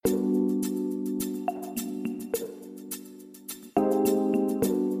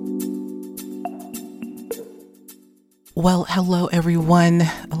Well, hello everyone.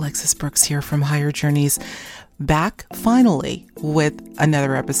 Alexis Brooks here from Higher Journeys, back finally with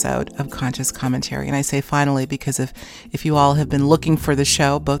another episode of Conscious Commentary. And I say finally because if you all have been looking for the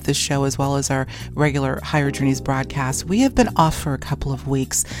show, both this show as well as our regular Higher Journeys broadcast, we have been off for a couple of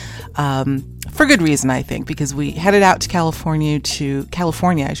weeks, for good reason, I think, because we headed out to California, to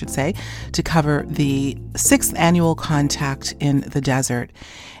cover the 6th annual Contact in the Desert.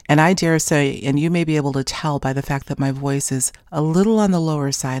 And I dare say, and you may be able to tell by the fact that my voice is a little on the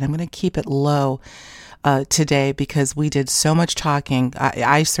lower side, I'm going to keep it low today because we did so much talking.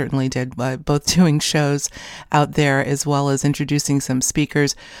 I certainly did, both doing shows out there as well as introducing some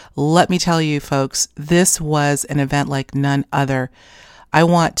speakers. Let me tell you, folks, this was an event like none other. I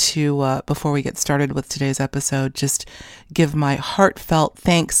want to, before we get started with today's episode, just give my heartfelt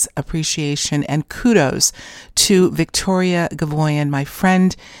thanks, appreciation, and kudos to Victoria Gavoyan, my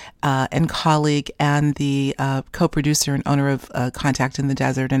friend and colleague, and the co-producer and owner of Contact in the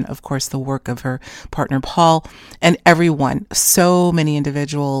Desert, and of course the work of her partner Paul, and everyone, so many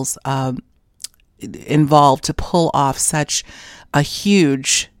individuals involved to pull off such a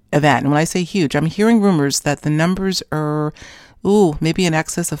huge event. And when I say huge, I'm hearing rumors that the numbers are maybe in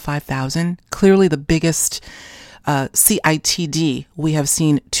excess of 5,000. Clearly the biggest CITD we have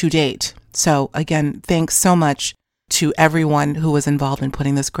seen to date. So again, thanks so much to everyone who was involved in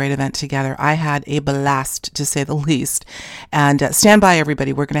putting this great event together. I had a blast, to say the least. And stand by,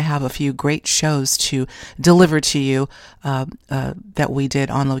 everybody. We're going to have a few great shows to deliver to you that we did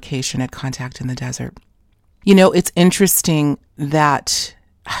on location at Contact in the Desert. You know, it's interesting that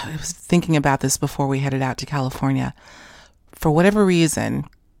I was thinking about this before we headed out to California. For whatever reason,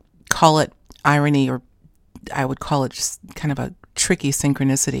 call it irony, or I would call it just kind of a tricky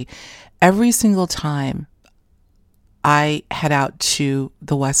synchronicity. Every single time I head out to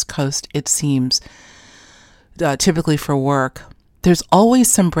the West Coast, it seems, typically for work, there's always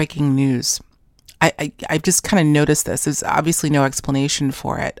some breaking news. I've just kind of noticed this. There's obviously no explanation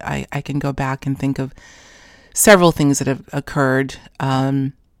for it. I can go back and think of several things that have occurred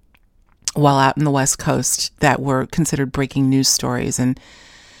while out in the West Coast that were considered breaking news stories. And,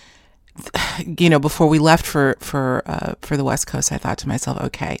 you know, before we left for the West Coast, I thought to myself,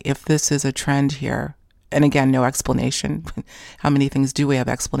 okay, if this is a trend here, and again, no explanation, how many things do we have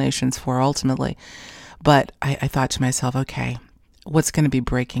explanations for ultimately? But I thought to myself, okay, what's going to be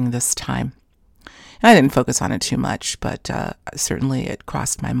breaking this time? And I didn't focus on it too much, but certainly it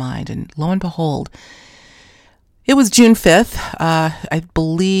crossed my mind. And lo and behold, it was June 5th. I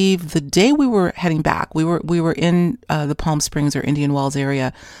believe the day we were heading back, we were in the Palm Springs or Indian Wells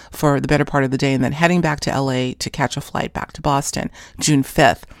area for the better part of the day, and then heading back to LA to catch a flight back to Boston, June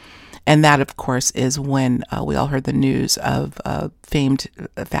 5th. And that, of course, is when we all heard the news of famed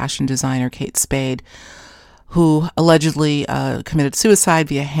fashion designer Kate Spade, who allegedly committed suicide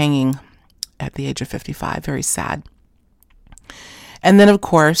via hanging at the age of 55. Very sad. And then, of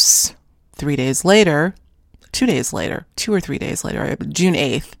course, 2 or 3 days later, June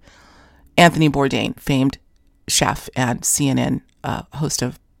 8th, Anthony Bourdain, famed chef and CNN host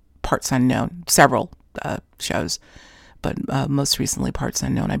of Parts Unknown, several shows, but most recently Parts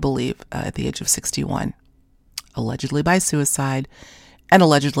Unknown, I believe, at the age of 61, allegedly by suicide and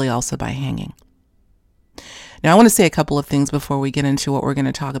allegedly also by hanging. Now, I want to say a couple of things before we get into what we're going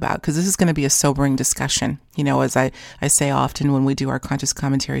to talk about, because this is going to be a sobering discussion. You know, as I say often when we do our conscious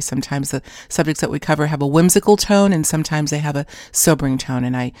commentary, sometimes the subjects that we cover have a whimsical tone and sometimes they have a sobering tone.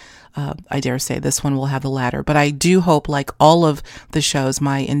 And I dare say this one will have the latter. But I do hope, like all of the shows,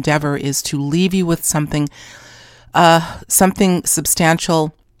 my endeavor is to leave you with something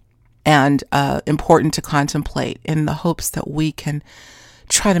substantial and important to contemplate, in the hopes that we can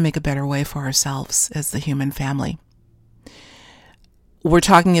try to make a better way for ourselves as the human family. We're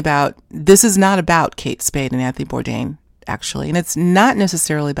talking about, this is not about Kate Spade and Anthony Bourdain, actually, and it's not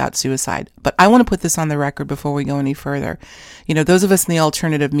necessarily about suicide, but I want to put this on the record before we go any further. You know, those of us in the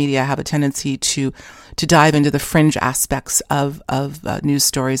alternative media have a tendency to dive into the fringe aspects of news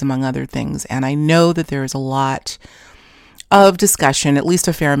stories, among other things, and I know that there is a lot of discussion, at least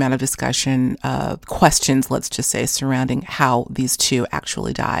a fair amount of discussion, questions, let's just say, surrounding how these two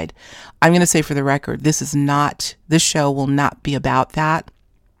actually died. I'm going to say for the record, this show will not be about that.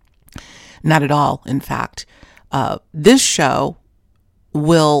 Not at all, in fact. This show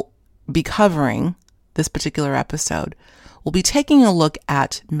will be covering, this particular episode, will be taking a look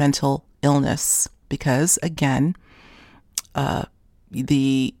at mental illness, because, again,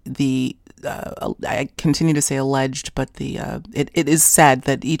 I continue to say alleged, but it is said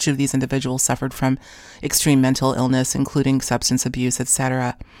that each of these individuals suffered from extreme mental illness, including substance abuse,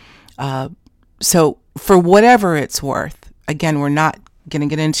 etc. So for whatever it's worth, again, we're not going to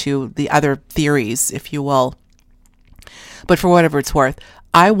get into the other theories, if you will, but for whatever it's worth,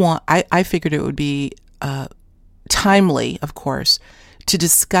 I figured it would be timely, of course, to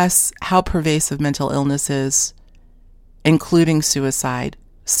discuss how pervasive mental illness is, including suicide,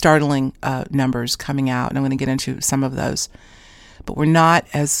 startling numbers coming out, and I'm going to get into some of those. But we're not,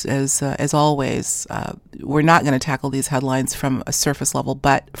 as always, we're not going to tackle these headlines from a surface level,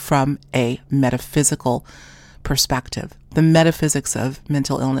 but from a metaphysical perspective. The metaphysics of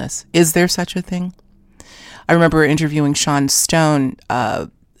mental illness. Is there such a thing? I remember interviewing Sean Stone a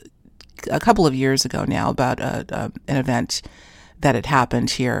couple of years ago now about an event that had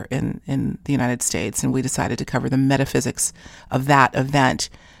happened here in the United States, and we decided to cover the metaphysics of that event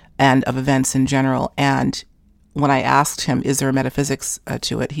and of events in general. And when I asked him, is there a metaphysics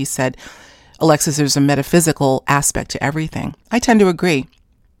to it? He said, Alexis, there's a metaphysical aspect to everything. I tend to agree.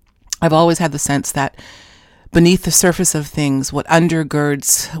 I've always had the sense that beneath the surface of things, what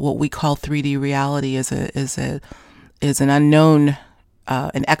undergirds what we call 3D reality is an unknown,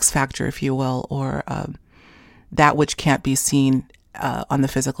 an X factor, if you will, or that which can't be seen on the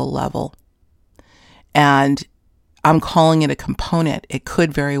physical level. And I'm calling it a component. It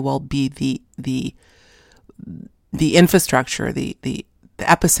could very well be the infrastructure, the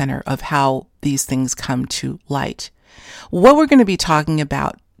epicenter of how these things come to light. What we're going to be talking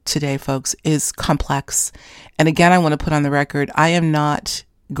about today, folks, is complex. And again, I want to put on the record, I am not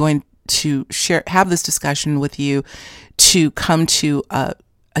going to have this discussion with you to come to a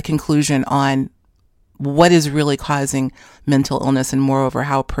conclusion on what is really causing mental illness and moreover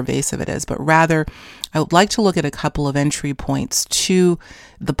how pervasive it is, but rather I would like to look at a couple of entry points to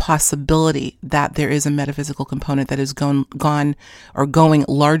the possibility that there is a metaphysical component that is going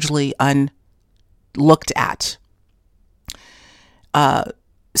largely unlooked at.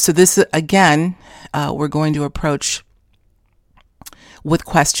 So this, again, we're going to approach with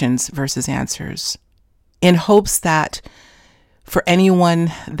questions versus answers in hopes that for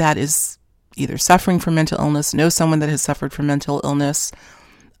anyone that is either suffering from mental illness, knows someone that has suffered from mental illness,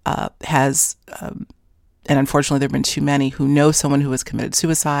 and unfortunately there have been too many who know someone who has committed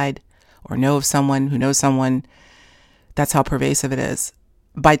suicide or know of someone who knows someone. That's how pervasive it is.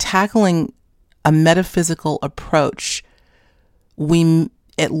 By tackling a metaphysical approach, we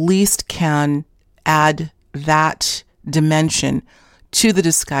at least can add that dimension to the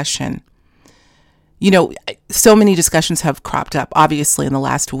discussion. You know, so many discussions have cropped up, obviously, in the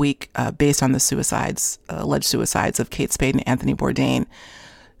last week based on the alleged suicides of Kate Spade and Anthony Bourdain.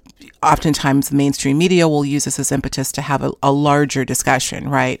 Oftentimes, the mainstream media will use this as impetus to have a larger discussion,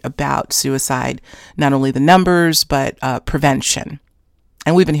 right, about suicide, not only the numbers, but prevention.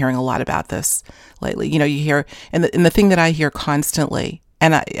 And we've been hearing a lot about this lately. You know, you hear, and the thing that I hear constantly,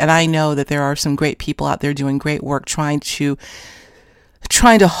 and I know that there are some great people out there doing great work trying to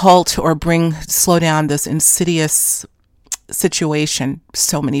halt or slow down this insidious situation.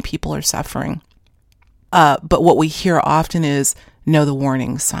 So many people are suffering. But what we hear often is, know the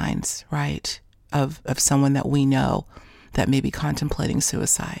warning signs, right, of someone that we know that may be contemplating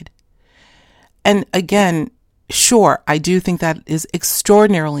suicide. And again, sure, I do think that is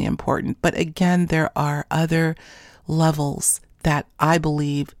extraordinarily important. But again, there are other levels that I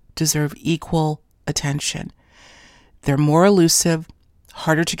believe deserve equal attention. They're more elusive,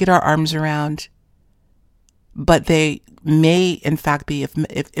 harder to get our arms around, but they may in fact be,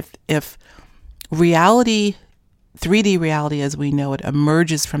 if reality, 3D reality as we know it,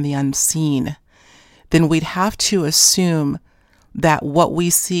 emerges from the unseen, then we'd have to assume that what we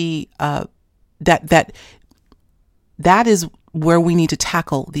see, that is where we need to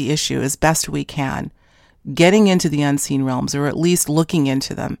tackle the issue as best we can, getting into the unseen realms, or at least looking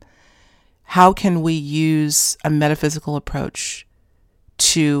into them. How can we use a metaphysical approach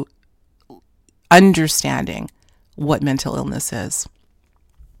to understanding what mental illness is?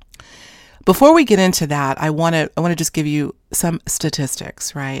 Before we get into that, I want to just give you some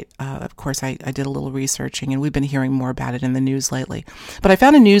statistics, right? Of course, I did a little researching, and we've been hearing more about it in the news lately. But I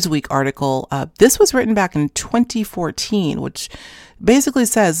found a Newsweek article. This was written back in 2014, which basically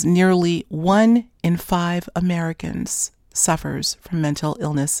says nearly 1 in 5 Americans suffers from mental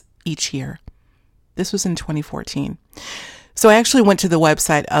illness each year. This was in 2014. So I actually went to the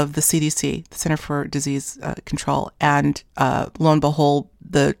website of the CDC, the Center for Disease Control, and lo and behold,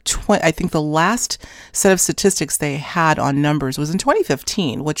 I think the last set of statistics they had on numbers was in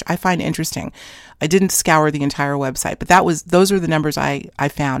 2015, which I find interesting. I didn't scour the entire website, but those were the numbers I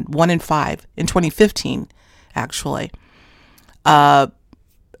found. 1 in 5 in 2015, actually. I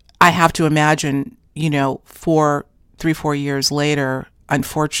have to imagine, 3-4 years later,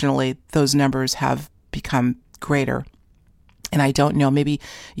 unfortunately, those numbers have become greater. And I don't know, maybe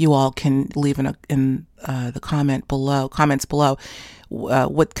you all can leave in the comments below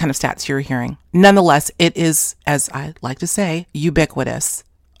what kind of stats you're hearing. Nonetheless, it is, as I like to say, ubiquitous,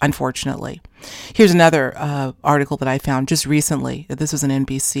 unfortunately. Here's another article that I found just recently. This was an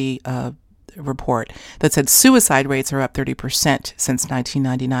NBC report that said suicide rates are up 30% since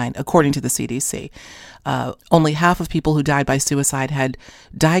 1999, according to the CDC. Only half of people who died by suicide had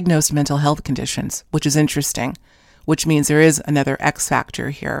diagnosed mental health conditions, which is interesting, which means there is another X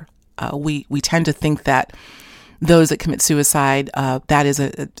factor here. We tend to think that those that commit suicide, that is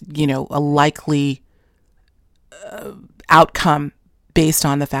a likely outcome based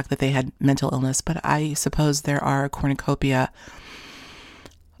on the fact that they had mental illness. But I suppose there are a cornucopia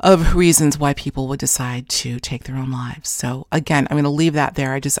of reasons why people would decide to take their own lives. So again, I'm going to leave that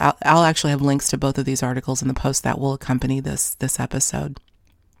there. I'll actually have links to both of these articles in the post that will accompany this episode.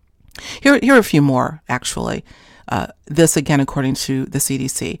 Here are a few more, actually. This again, according to the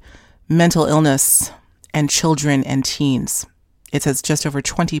CDC, mental illness and children and teens. It says just over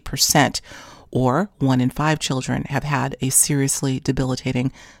 20%, or 1 in 5 children, have had a seriously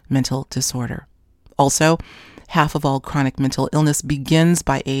debilitating mental disorder. Also, half of all chronic mental illness begins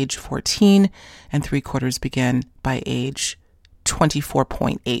by age 14, and 3/4 begin by age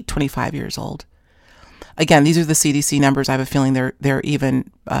 24.8, 25 years old. Again, these are the CDC numbers. I have a feeling they're even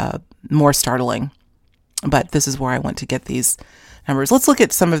more startling, but this is where I want to get these numbers. Let's look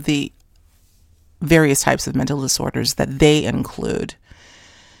at some of the various types of mental disorders that they include.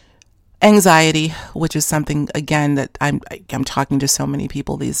 Anxiety, which is something, again, that I'm talking to so many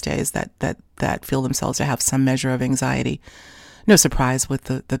people these days that feel themselves to have some measure of anxiety. No surprise with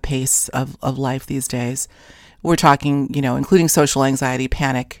the pace of life these days. We're talking, including social anxiety,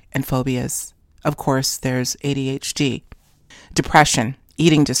 panic, and phobias. Of course, there's ADHD, depression,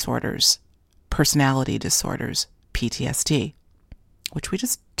 eating disorders, personality disorders, PTSD, which we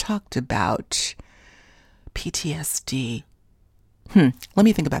just talked about. PTSD. Let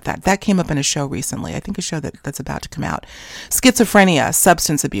me think about that. That came up in a show recently. I think a show that's about to come out. Schizophrenia,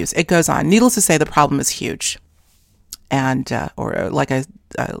 substance abuse. It goes on. Needless to say, the problem is huge. And, or like I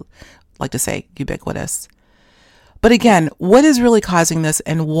like to say, ubiquitous. But again, what is really causing this,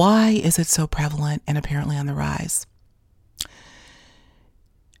 and why is it so prevalent and apparently on the rise?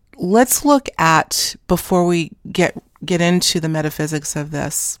 Let's look at, before we get into the metaphysics of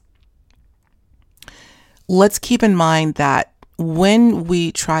this, let's keep in mind that when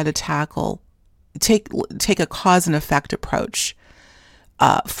we try to take a cause and effect approach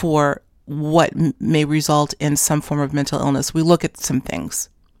for what may result in some form of mental illness, we look at some things.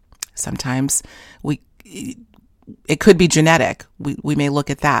 Sometimes it could be genetic. We may look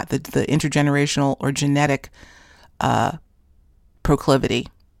at that, the intergenerational or genetic proclivity.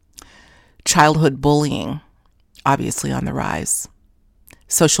 Childhood bullying, obviously on the rise.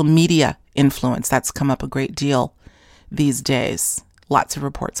 Social media influence, that's come up a great deal these days. Lots of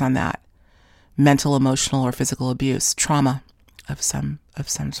reports on that. Mental, emotional, or physical abuse, trauma of some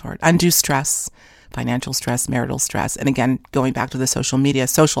sort. Undue stress, financial stress, marital stress. And again, going back to the social media,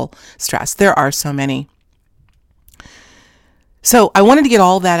 social stress. There are so many. So I wanted to get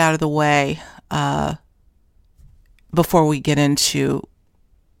all that out of the way before we get into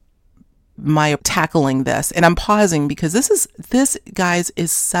my tackling this. And I'm pausing because this, guys,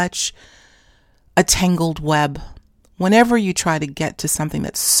 is such a tangled web. Whenever you try to get to something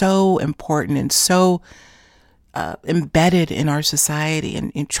that's so important and so embedded in our society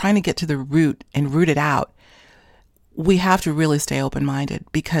and trying to get to the root and root it out, we have to really stay open-minded,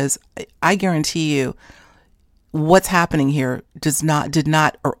 because I guarantee you what's happening here did not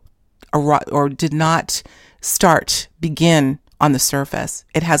begin on the surface.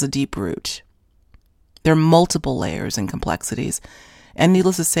 It has a deep root. There are multiple layers and complexities, and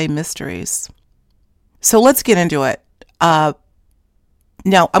needless to say, mysteries. So let's get into it. Now,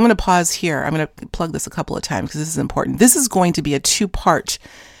 I'm going to pause here. I'm going to plug this a couple of times because this is important. This is going to be a 2-part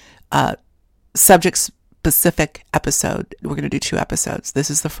subject-specific episode. We're going to do 2 episodes. This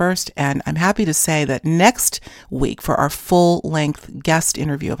is the first, and I'm happy to say that next week, for our full-length guest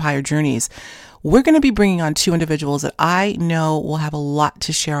interview of Higher Journeys, we're going to be bringing on 2 individuals that I know will have a lot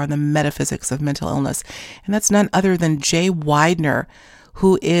to share on the metaphysics of mental illness. And that's none other than Jay Weidner,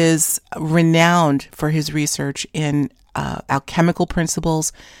 who is renowned for his research in alchemical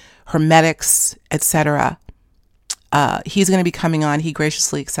principles, hermetics, etc. He's going to be coming on. He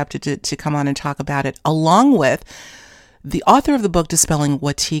graciously accepted to come on and talk about it, along with the author of the book Dispelling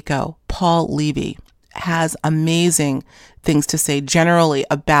Wetiko, Paul Levy. Has amazing things to say generally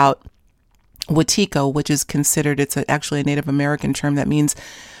about Wetiko, which is considered, actually a Native American term that means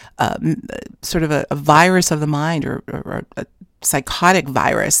sort of a virus of the mind, or a psychotic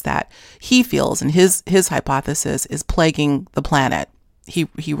virus that he feels, and his hypothesis is plaguing the planet.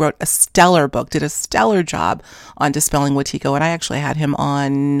 He wrote a stellar book, did a stellar job on dispelling Wetiko, and I actually had him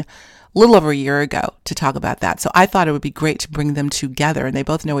on a little over a year ago to talk about that. So I thought it would be great to bring them together, and they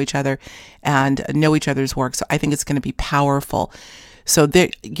both know each other and know each other's work. So I think it's going to be powerful. So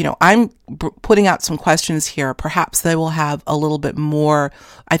I'm putting out some questions here. Perhaps they will have a little bit more.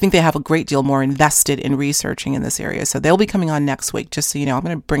 I think they have a great deal more invested in researching in this area. So they'll be coming on next week, just so you know. I'm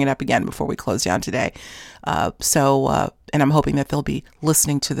going to bring it up again before we close down today. And I'm hoping that they'll be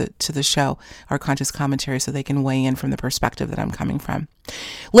listening to the show, our conscious commentary, so they can weigh in from the perspective that I'm coming from.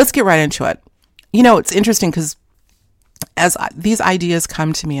 Let's get right into it. It's interesting because as these ideas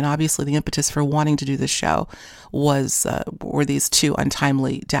come to me, and obviously the impetus for wanting to do this show were these two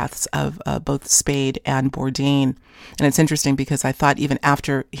untimely deaths of both Spade and Bourdain. And it's interesting because I thought, even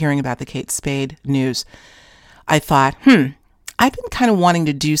after hearing about the Kate Spade news, I thought, I've been kind of wanting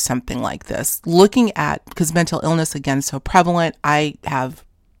to do something like this, looking at, because mental illness, again, is so prevalent. I have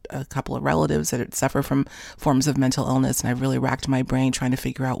a couple of relatives that suffer from forms of mental illness, and I've really racked my brain trying to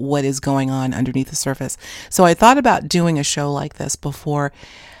figure out what is going on underneath the surface. So I thought about doing a show like this before,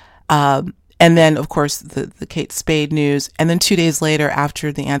 and then, of course, the Kate Spade news, and then 2 days later,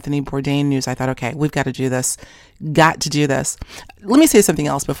 after the Anthony Bourdain news, I thought, okay, we've got to do this. Got to do this. Let me say something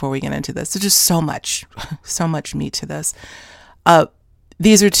else before we get into this. There's just so much meat to this.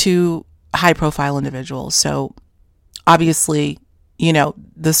 These are two high-profile individuals, so obviously,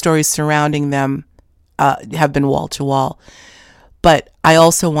 the stories surrounding them have been wall to wall. But I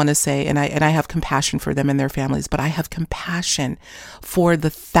also want to say, and I have compassion for them and their families, but I have compassion for the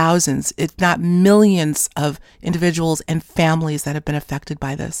thousands, if not millions, of individuals and families that have been affected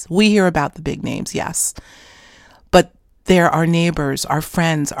by this. We hear about the big names, yes, but they're our neighbors, our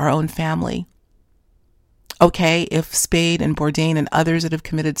friends, our own family. Okay, if Spade and Bourdain and others that have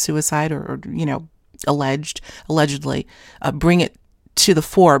committed suicide or allegedly, bring it to the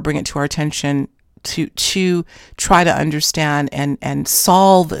fore, bring it to our attention to try to understand and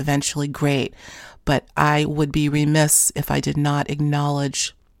solve eventually, great. But I would be remiss if I did not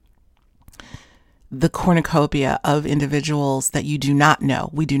acknowledge the cornucopia of individuals that you do not know.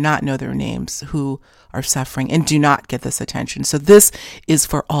 We do not know their names, who are suffering and do not get this attention. So this is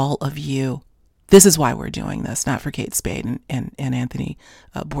for all of you. This is why we're doing this, not for Kate Spade and Anthony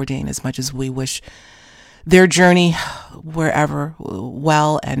Bourdain, as much as we wish their journey wherever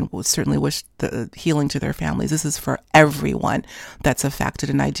well, and certainly wish the healing to their families. This is for everyone that's affected,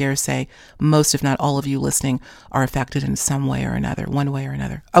 and I dare say most, if not all of you listening, are affected in some way or another, one way or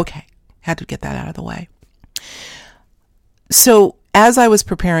another. Okay, had to get that out of the way. So as I was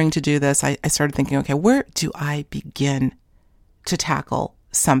preparing to do this, I started thinking, okay, where do I begin to tackle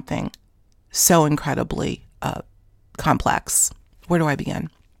something so incredibly complex? Where do I begin?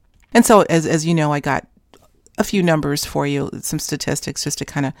 And so, as you know, I got a few numbers for you, some statistics, just to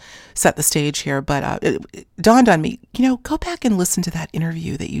kind of set the stage here. But it dawned on me, go back and listen to that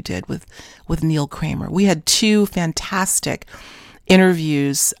interview that you did with Neil Kramer. We had two fantastic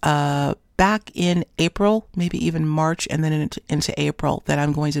interviews back in April, maybe even March, and then into April, that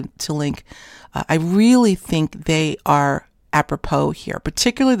I'm going to link. I really think they are apropos here,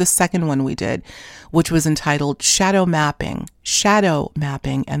 particularly the second one we did, which was entitled Shadow Mapping,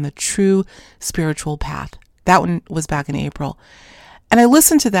 and the True Spiritual Path. That one was back in April. And I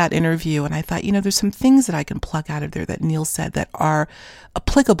listened to that interview and I thought, there's some things that I can pluck out of there that Neil said that are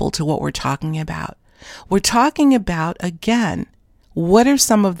applicable to what we're talking about. We're talking about, again, what are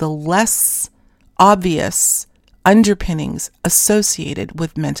some of the less obvious underpinnings associated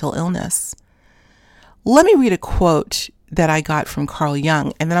with mental illness? Let me read a quote that I got from Carl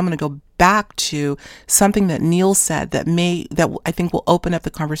Jung, and then I'm going to go back to something that Neil said that I think will open up the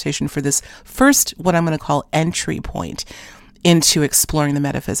conversation for this first, what I'm going to call entry point into exploring the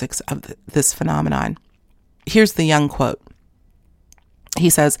metaphysics of this phenomenon. Here's the Jung quote. He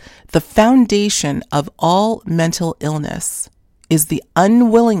says, "The foundation of all mental illness is the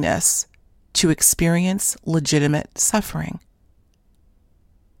unwillingness to experience legitimate suffering."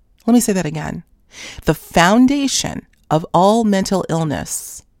 Let me say that again. The foundation of all mental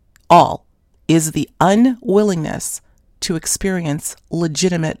illness, is the unwillingness to experience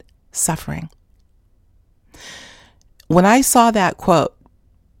legitimate suffering. When I saw that quote,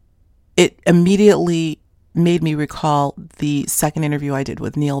 it immediately made me recall the second interview I did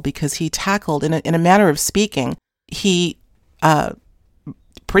with Neil, because he tackled, in a manner of speaking, he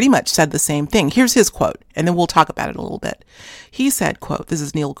pretty much said the same thing. Here's his quote, and then we'll talk about it a little bit. He said, quote, this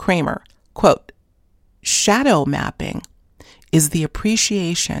is Neil Kramer, quote, shadow mapping is the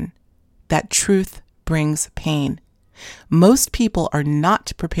appreciation that truth brings pain. Most people are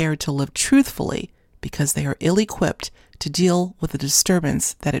not prepared to live truthfully because they are ill-equipped to deal with the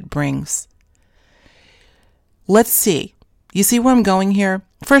disturbance that it brings. Let's see. You see where I'm going here?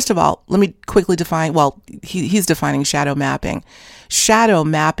 First of all, let me quickly define, he's defining shadow mapping. Shadow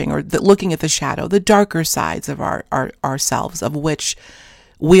mapping, or looking at the shadow, the darker sides of ourselves, of which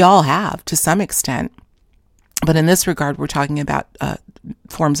we all have to some extent. But in this regard, we're talking about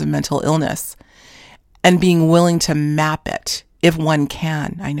forms of mental illness and being willing to map it if one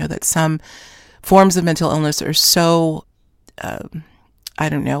can. I know that some forms of mental illness are so,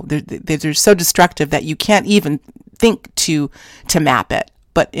 they're so destructive that you can't even think to map it.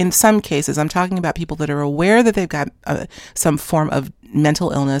 But in some cases, I'm talking about people that are aware that they've got some form of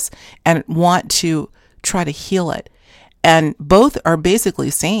mental illness and want to try to heal it. And both are basically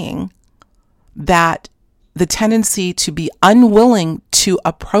saying that the tendency to be unwilling to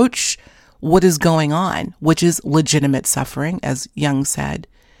approach what is going on, which is legitimate suffering, as Jung said.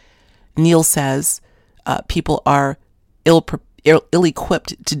 Neil says people are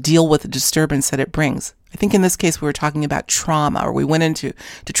ill-equipped to deal with the disturbance that it brings. I think in this case we were talking about trauma, or we went into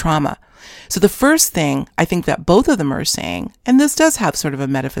trauma. So the first thing I think that both of them are saying, and this does have sort of a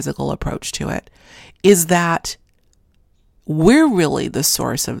metaphysical approach to it, is that we're really the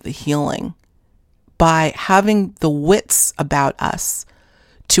source of the healing by having the wits about us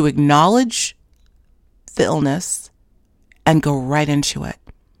to acknowledge the illness and go right into it.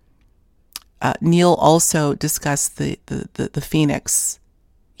 Neil also discussed the phoenix,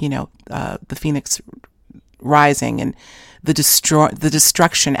 the phoenix rising and the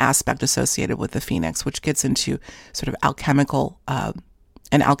destruction aspect associated with the phoenix, which gets into sort of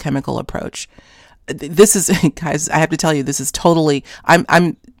an alchemical approach. This is, guys, I have to tell you, this is totally,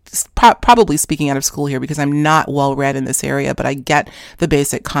 I'm probably speaking out of school here because I'm not well read in this area, but I get the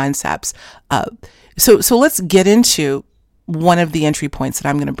basic concepts. So let's get into one of the entry points that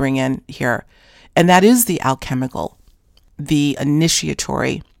I'm going to bring in here, and that is the alchemical, the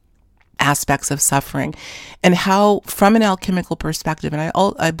initiatory aspects of suffering, and how, from an alchemical perspective, and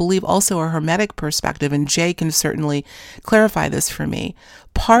I believe also a hermetic perspective, and Jay can certainly clarify this for me,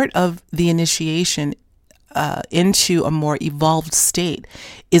 part of the initiation into a more evolved state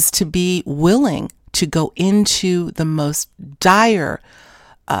is to be willing to go into the most dire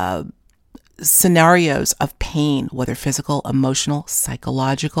scenarios of pain, whether physical, emotional,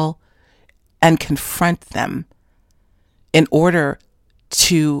 psychological, and confront them in order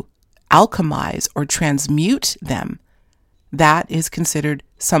to alchemize or transmute them. That is considered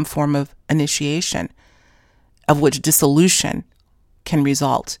some form of initiation, of which dissolution can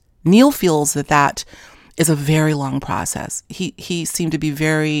result. Neil feels that is a very long process. He seemed to be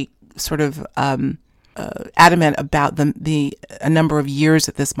very sort of adamant about a number of years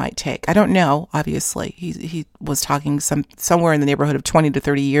that this might take. I don't know, obviously. He was talking somewhere in the neighborhood of 20 to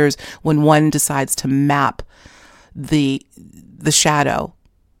 30 years when one decides to map the shadow,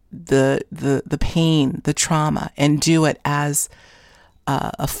 the pain, the trauma, and do it as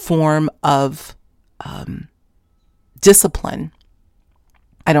a form of discipline.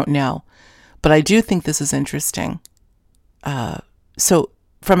 I don't know, but I do think this is interesting. So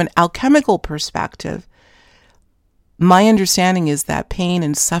from an alchemical perspective, my understanding is that pain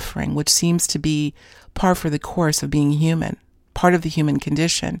and suffering, which seems to be par for the course of being human, part of the human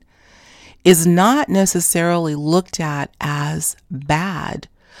condition, is not necessarily looked at as bad,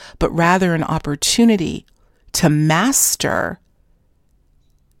 but rather an opportunity to master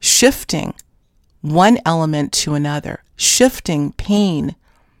shifting one element to another, shifting pain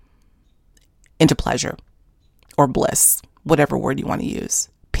into pleasure or bliss, whatever word you want to use,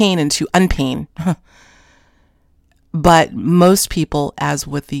 pain into unpain. But most people, as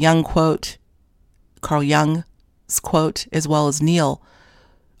with the Jung quote, Carl Jung's quote, as well as Neil,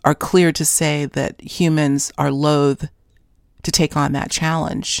 are clear to say that humans are loath to take on that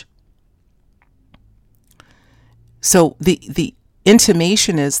challenge. So the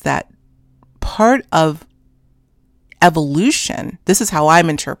intimation is that part of evolution, this is how I'm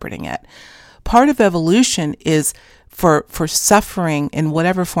interpreting it, part of evolution is for suffering in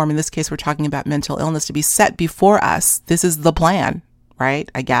whatever form, in this case we're talking about mental illness, to be set before us. This is the plan,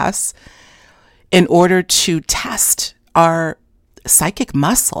 right? I guess, in order to test our psychic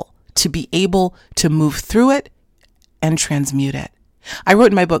muscle to be able to move through it and transmute it. I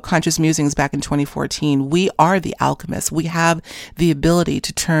wrote in my book, Conscious Musings, back in 2014, we are the alchemists. We have the ability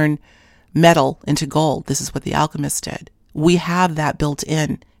to turn metal into gold. This is what the alchemists did. We have that built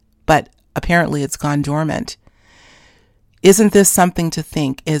in, but apparently it's gone dormant. Isn't this something to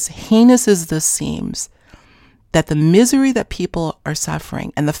think? As heinous as this seems, that the misery that people are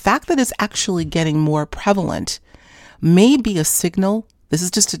suffering and the fact that it's actually getting more prevalent may be a signal. This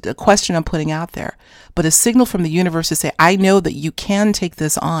is just a question I'm putting out there, but a signal from the universe to say, I know that you can take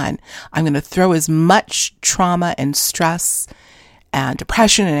this on. I'm going to throw as much trauma and stress and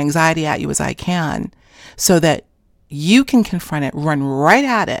depression and anxiety at you as I can so that you can confront it, run right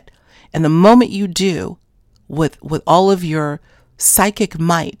at it. And the moment you do, with all of your psychic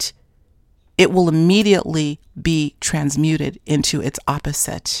might, it will immediately be transmuted into its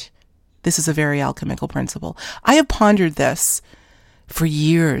opposite. This is a very alchemical principle. I have pondered this for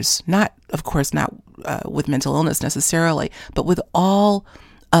years, of course, not with mental illness necessarily, but with all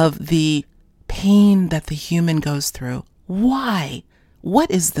of the pain that the human goes through. Why?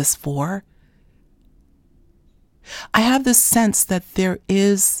 What is this for? I have this sense that there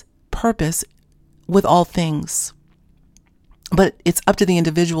is purpose with all things, but it's up to the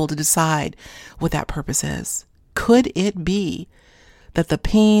individual to decide what that purpose is. Could it be that the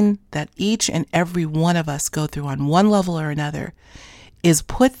pain that each and every one of us go through on one level or another is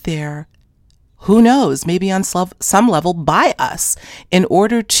put there, who knows, maybe on some level by us, in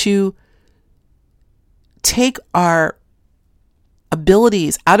order to take our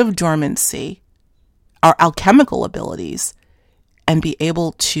abilities out of dormancy, our alchemical abilities, and be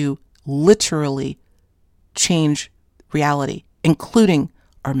able to literally change reality, including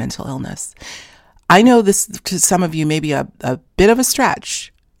our mental illness. I know this to some of you may be a bit of a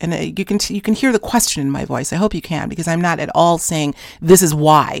stretch, and you can hear the question in my voice. I hope you can, because I'm not at all saying this is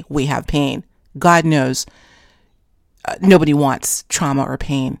why we have pain. God knows nobody wants trauma or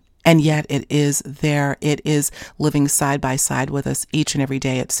pain, and yet it is there. It is living side by side with us each and every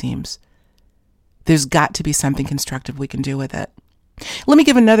day, it seems. There's got to be something constructive we can do with it. Let me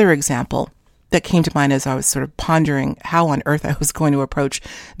give another example that came to mind as I was sort of pondering how on earth I was going to approach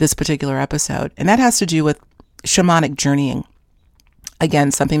this particular episode. And that has to do with shamanic journeying.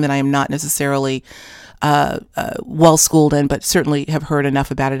 Again, something that I am not necessarily well schooled in, but certainly have heard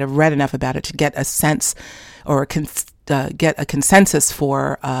enough about it, have read enough about it to get a sense or get a consensus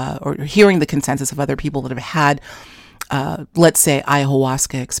for, or hearing the consensus of other people that have had, let's say,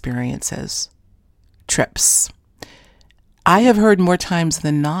 ayahuasca experiences, trips. I have heard more times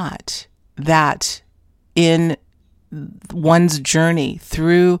than not that in one's journey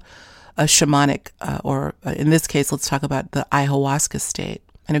through a shamanic, or in this case, let's talk about the ayahuasca state.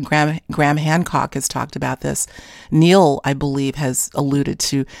 And Graham Hancock has talked about this. Neil, I believe, has alluded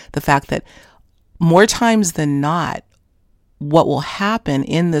to the fact that more times than not, what will happen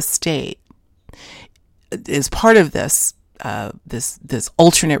in this state is part of this this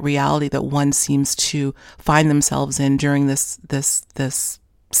alternate reality that one seems to find themselves in during this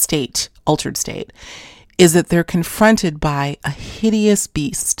state, altered state, is that they're confronted by a hideous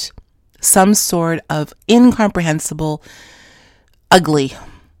beast, some sort of incomprehensible, ugly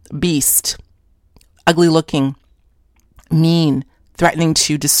beast, ugly looking, mean, threatening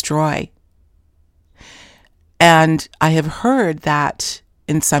to destroy. And I have heard that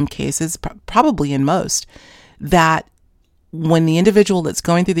in some cases, probably in most, that when the individual that's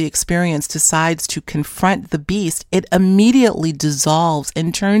going through the experience decides to confront the beast, it immediately dissolves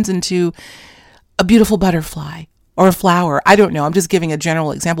and turns into a beautiful butterfly or a flower. I don't know. I'm just giving a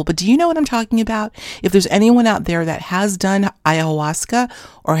general example. But do you know what I'm talking about? If there's anyone out there that has done ayahuasca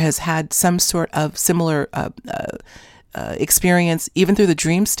or has had some sort of similar experience, even through the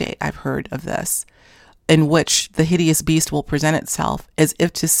dream state, I've heard of this, in which the hideous beast will present itself as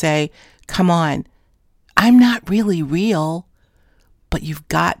if to say, come on, I'm not really real, but you've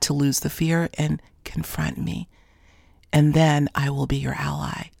got to lose the fear and confront me. And then I will be your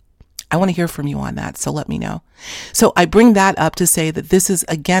ally. I want to hear from you on that, so let me know. So I bring that up to say that this is,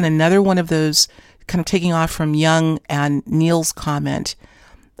 again, another one of those, kind of taking off from Jung and Neil's comment,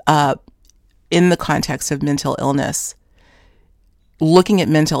 in the context of mental illness, looking at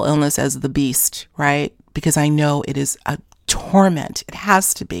mental illness as the beast, right? Because I know it is a torment. It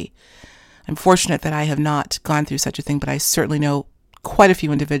has to be. I'm fortunate that I have not gone through such a thing, but I certainly know quite a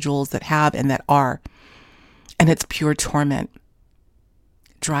few individuals that have and that are. And it's pure torment,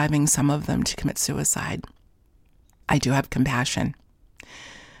 driving some of them to commit suicide. I do have compassion.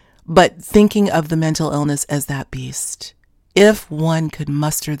 But thinking of the mental illness as that beast, if one could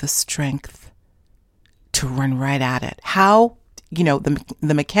muster the strength to run right at it, how, the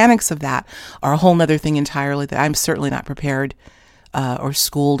mechanics of that are a whole nother thing entirely that I'm certainly not prepared or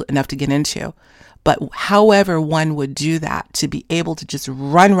schooled enough to get into. But however one would do that, to be able to just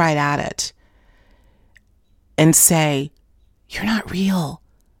run right at it and say, you're not real.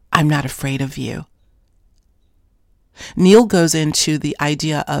 I'm not afraid of you. Neil goes into the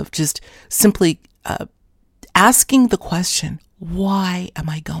idea of just simply asking the question, why am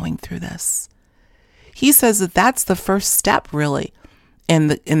I going through this? He says that that's the first step, really, in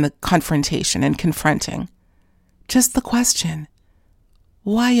the confrontation and confronting. Just the question,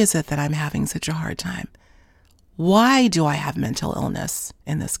 why is it that I'm having such a hard time? Why do I have mental illness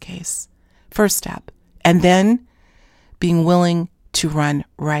in this case? First step. And then being willing to run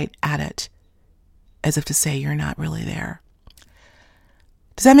right at it, as if to say you're not really there.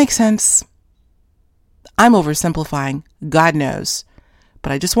 Does that make sense? I'm oversimplifying, God knows,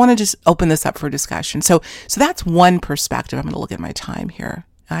 but I just want to just open this up for discussion. So that's one perspective. I'm going to look at my time here.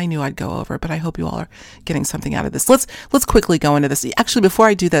 I knew I'd go over, but I hope you all are getting something out of this. Let's quickly go into this. Actually, before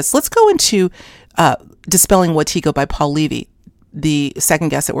I do this, let's go into Dispelling Wetiko by Paul Levy, the second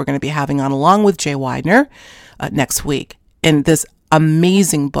guest that we're going to be having on, along with Jay Weidner next week, in this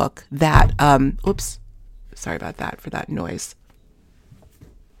amazing book that, oops, sorry about that, for that noise.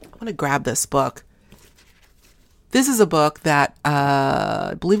 I want to grab this book. This is a book that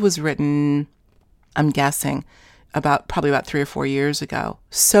I believe was written, I'm guessing, probably about 3 or 4 years ago.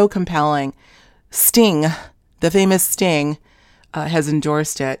 So compelling. Sting, the famous Sting, has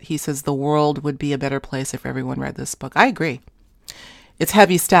endorsed it. He says the world would be a better place if everyone read this book. I agree. It's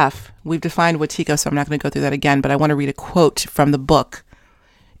heavy stuff. We've defined Wetiko, so I'm not going to go through that again, but I want to read a quote from the book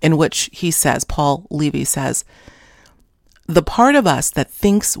in which he says, Paul Levy says, "The part of us that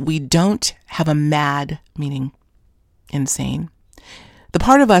thinks we don't have a mad," meaning insane, "the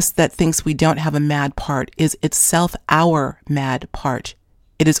part of us that thinks we don't have a mad part is itself our mad part.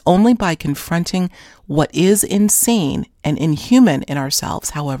 It is only by confronting what is insane and inhuman in ourselves,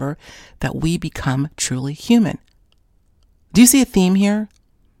 however, that we become truly human." Do you see a theme here?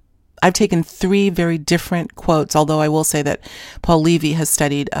 I've taken 3 very different quotes, although I will say that Paul Levy has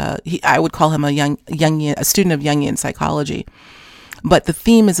studied, I would call him a student of Jungian psychology. But the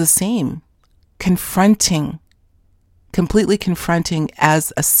theme is the same: completely confronting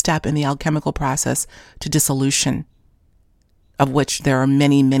as a step in the alchemical process to dissolution, of which there are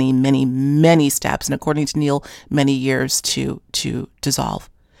many, many, many, many steps, and according to Neil, many years to dissolve.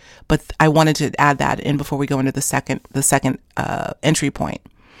 But I wanted to add that in before we go into the second entry point.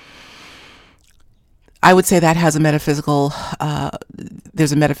 I would say that has a metaphysical,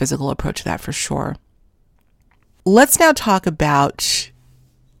 there's a metaphysical approach to that for sure. Let's now talk about,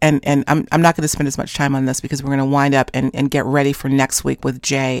 and I'm not going to spend as much time on this because we're going to wind up and get ready for next week with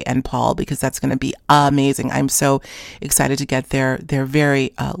Jay and Paul, because that's going to be amazing. I'm so excited to get their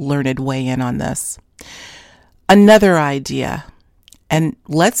very learned weigh in on this. Another idea, and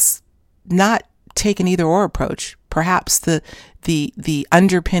let's not take an either or approach. Perhaps the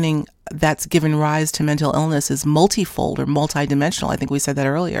underpinning that's given rise to mental illness is multifold or multidimensional. I think we said that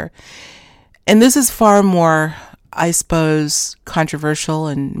earlier. And this is far more, I suppose, controversial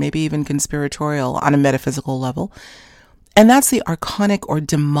and maybe even conspiratorial on a metaphysical level. And that's the archonic or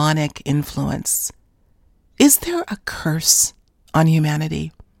demonic influence. Is there a curse on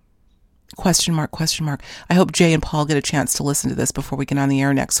humanity? Question mark, question mark. I hope Jay and Paul get a chance to listen to this before we get on the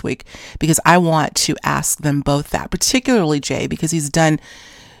air next week, because I want to ask them both that, particularly Jay, because he's done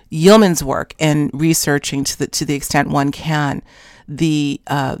yeoman's work in researching to the extent one can the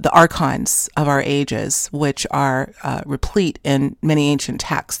archons of our ages, which are replete in many ancient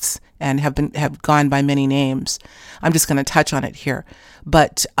texts and have gone by many names. I'm just going to touch on it here,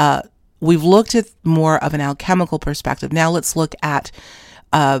 but we've looked at more of an alchemical perspective. Now let's look at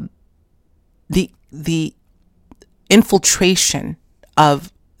the infiltration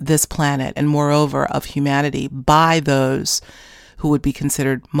of this planet, and moreover of humanity, by those who would be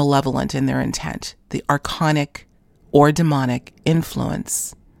considered malevolent in their intent, the archonic or demonic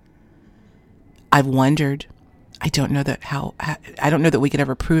influence. I've wondered, I don't know that we could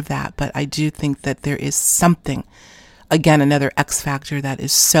ever prove that, but I do think that there is something, again, another X factor that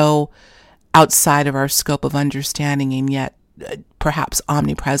is so outside of our scope of understanding and yet perhaps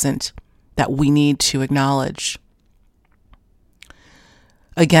omnipresent, that we need to acknowledge.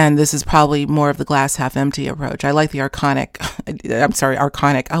 Again, this is probably more of the glass half empty approach. I like the archonic,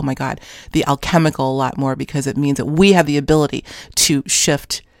 oh my God, the alchemical a lot more, because it means that we have the ability to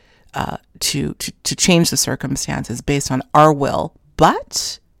shift, to change the circumstances based on our will.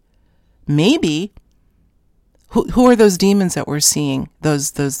 But maybe, who are those demons that we're seeing?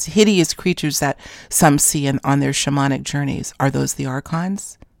 Those hideous creatures that some see on their shamanic journeys. Are those the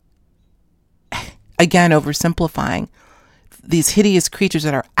archons? Again, oversimplifying, these hideous creatures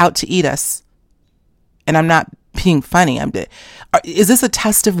that are out to eat us. And I'm not being funny. Is this a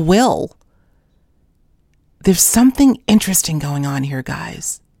test of will? There's something interesting going on here,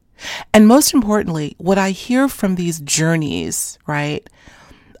 guys. And most importantly, what I hear from these journeys, right,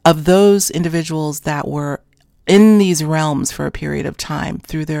 of those individuals that were in these realms for a period of time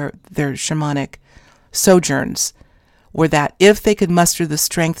through their shamanic sojourns, were that if they could muster the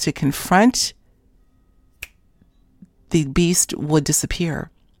strength to confront, the beast would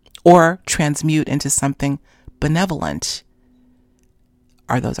disappear or transmute into something benevolent.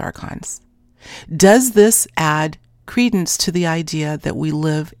 Are those archons? Does this add credence to the idea that we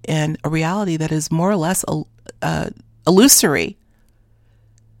live in a reality that is more or less illusory?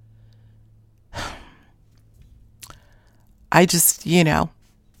 I just,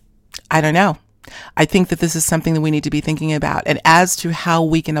 I don't know. I think that this is something that we need to be thinking about. And as to how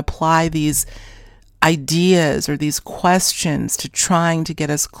we can apply these ideas or these questions to trying to get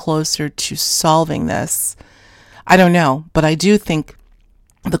us closer to solving this, I don't know. But I do think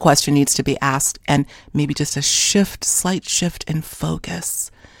the question needs to be asked, and maybe just a slight shift in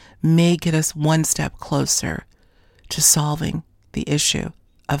focus may get us one step closer to solving the issue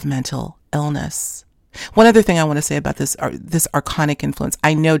of mental illness. One other thing I want to say about this archonic influence.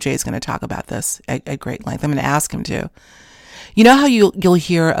 I know Jay's going to talk about this at great length. I'm going to ask him to. You know how you'll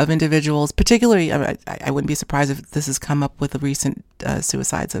hear of individuals, particularly, I wouldn't be surprised if this has come up with the recent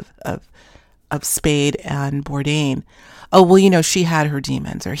suicides of Spade and Bourdain. Oh, well, she had her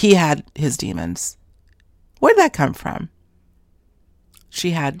demons, or he had his demons. Where did that come from?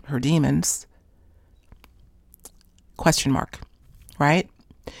 She had her demons. Question mark, right?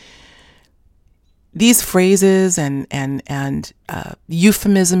 These phrases and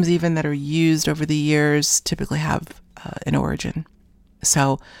euphemisms even that are used over the years typically have an origin.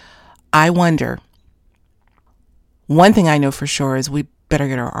 So I wonder, one thing I know for sure is we better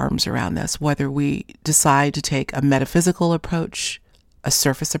get our arms around this, whether we decide to take a metaphysical approach, a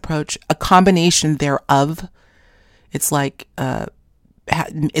surface approach, a combination thereof. It's like,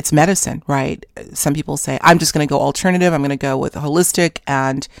 it's medicine, right? Some people say, I'm just going to go alternative. I'm going to go with holistic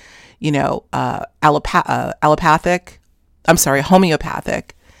and,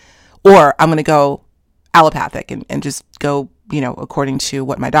 homeopathic, or I'm going to go allopathic and just go, according to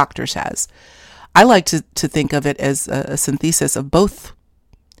what my doctor says. I like to think of it as a synthesis of both.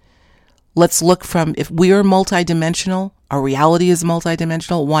 Let's look from, if we are multidimensional, our reality is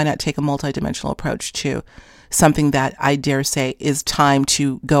multidimensional, why not take a multidimensional approach to something that I dare say is time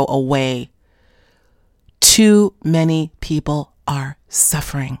to go away? Too many people are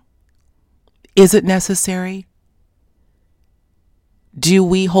suffering. Is it necessary? Do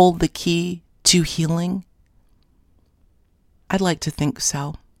we hold the key to healing? I'd like to think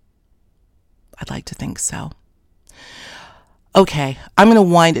so. Okay, I'm going to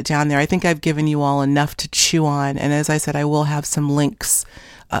wind it down there. I think I've given you all enough to chew on. And as I said, I will have some links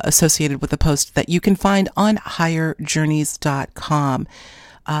associated with the post that you can find on higherjourneys.com.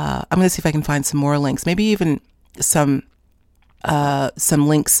 I'm going to see if I can find some more links, maybe even some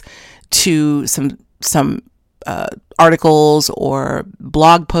links to some articles or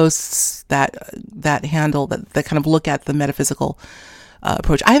blog posts that handle that kind of look at the metaphysical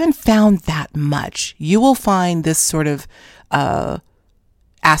approach. I haven't found that much. You will find this sort of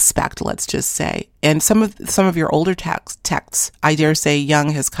aspect, let's just say, and some of your older texts. I dare say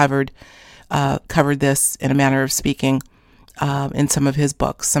Jung has covered this in a manner of speaking in some of his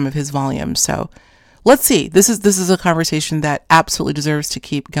books, some of his volumes. So let's see. This is a conversation that absolutely deserves to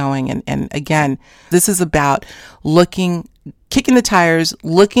keep going. And again, this is about kicking the tires,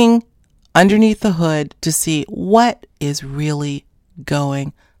 looking underneath the hood to see what is really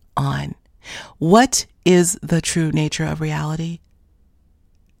going on. What is the true nature of reality?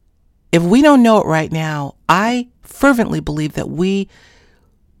 If we don't know it right now, I fervently believe that we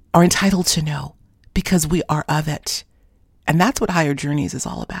are entitled to know because we are of it. And that's what Higher Journeys is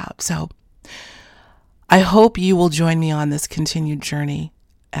all about. So I hope you will join me on this continued journey.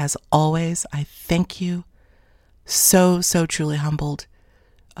 As always, I thank you. So truly humbled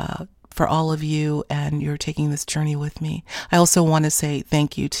for all of you, and you're taking this journey with me. I also want to say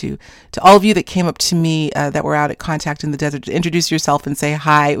thank you to all of you that came up to me that were out at Contact in the Desert to introduce yourself and say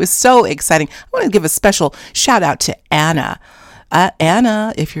hi. It was so exciting. I want to give a special shout out to Anna.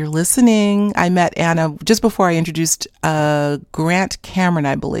 Anna, if you're listening, I met Anna just before I introduced Grant Cameron,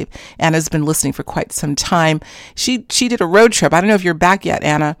 I believe. Anna's been listening for quite some time. She did a road trip. I don't know if you're back yet,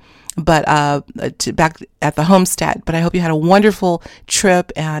 Anna, but back at the homestead. But I hope you had a wonderful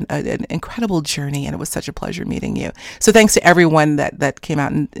trip and an incredible journey, and it was such a pleasure meeting you. So thanks to everyone that came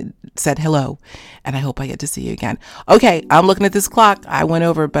out and said hello, and I hope I get to see you again. Okay, I'm looking at this clock. I went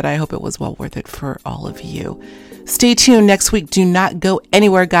over, but I hope it was well worth it for all of you. Stay tuned next week. Do not go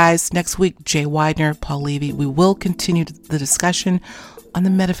anywhere, guys. Next week, Jay Weidner, Paul Levy. We will continue the discussion on the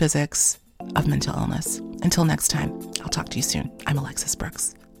metaphysics of mental illness. Until next time, I'll talk to you soon. I'm Alexis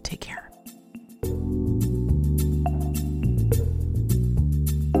Brooks.